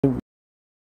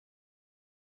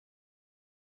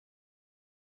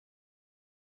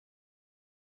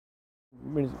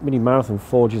Mini marathon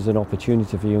forges an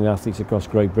opportunity for young athletes across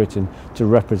Great Britain to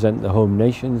represent the home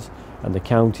nations and the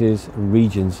counties and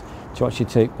regions to actually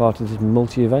take part in this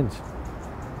multi-event.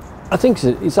 I think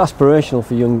it's aspirational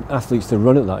for young athletes to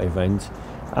run at that event,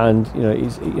 and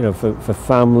for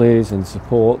families and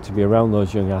support to be around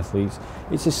those young athletes.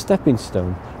 It's a stepping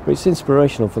stone, but it's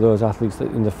inspirational for those athletes that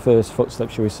in the first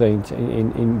footsteps, shall we say,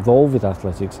 involved with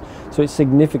athletics. So it's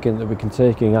significant that we can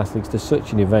take young athletes to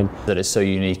such an event. That is so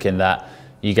unique in that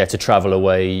you get to travel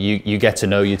away, you get to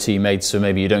know your teammates, so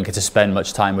maybe you don't get to spend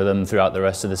much time with them throughout the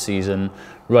rest of the season.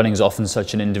 Running's often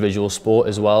such an individual sport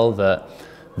as well that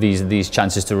these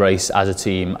chances to race as a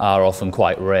team are often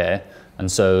quite rare.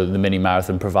 And so the mini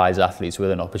marathon provides athletes with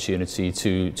an opportunity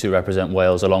to represent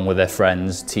Wales along with their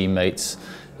friends, teammates.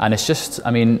 And it's just,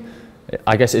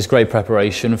 I guess it's great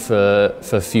preparation for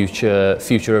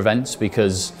future events,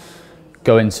 because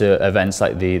going to events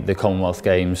like the Commonwealth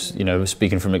Games,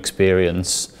 speaking from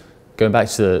experience, going back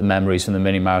to the memories from the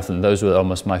mini marathon, those were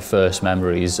almost my first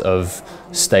memories of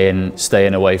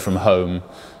staying away from home.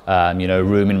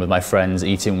 Rooming with my friends,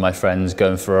 eating with my friends,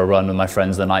 going for a run with my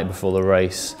friends the night before the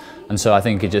race. And so I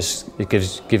think it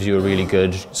gives you a really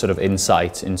good sort of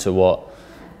insight into what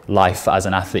life as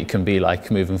an athlete can be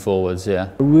like moving forwards.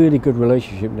 Yeah. A really good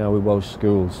relationship now with Welsh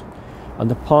schools,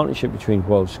 and the partnership between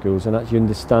Welsh schools and actually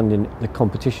understanding the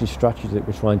competition strategy that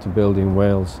we're trying to build in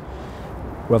Wales.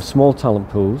 We have small talent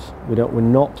pools. We're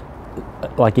not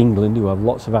like England, who have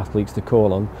lots of athletes to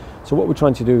call on. So what we're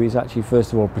trying to do is actually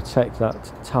first of all protect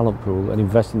that talent pool and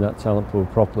invest in that talent pool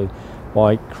properly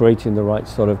by creating the right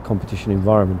sort of competition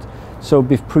environment. So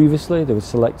previously they were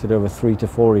selected over 3 to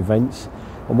 4 events,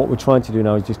 and what we're trying to do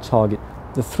now is just target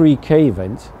the 3K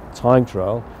event, time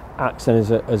trial, acts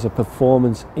as a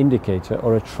performance indicator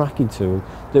or a tracking tool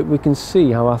that we can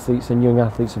see how athletes and young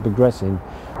athletes are progressing.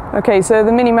 Okay, so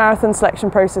the mini marathon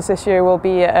selection process this year will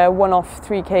be a one-off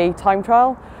 3K time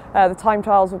trial. The time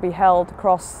trials will be held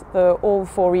across all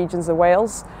 4 regions of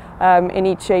Wales, in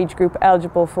each age group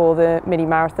eligible for the mini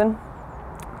marathon.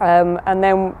 And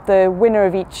then the winner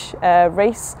of each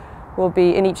race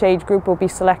in each age group will be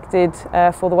selected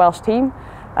for the Welsh team.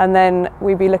 And then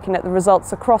we'll be looking at the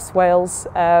results across Wales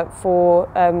for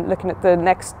looking at the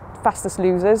next fastest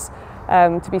losers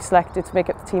to be selected to make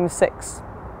up the team of 6.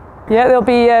 Yeah, there'll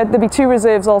be 2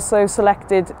 reserves also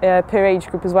selected per age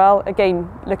group as well. Again,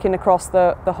 looking across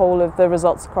the whole of the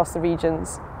results across the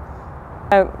regions.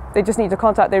 They just need to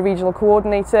contact their regional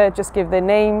coordinator, just give their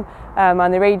name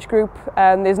and their age group.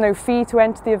 There's no fee to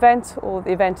enter the event, or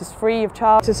the event is free of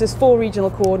charge. So there's 4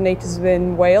 regional coordinators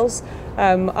within Wales.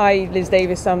 Liz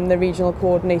Davis, I'm the regional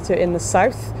coordinator in the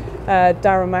south.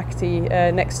 Darren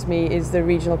McAtee next to me is the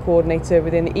regional coordinator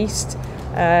within the east.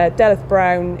 Delith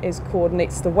Brown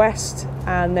coordinates the west,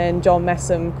 and then John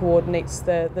Messam coordinates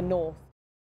the north.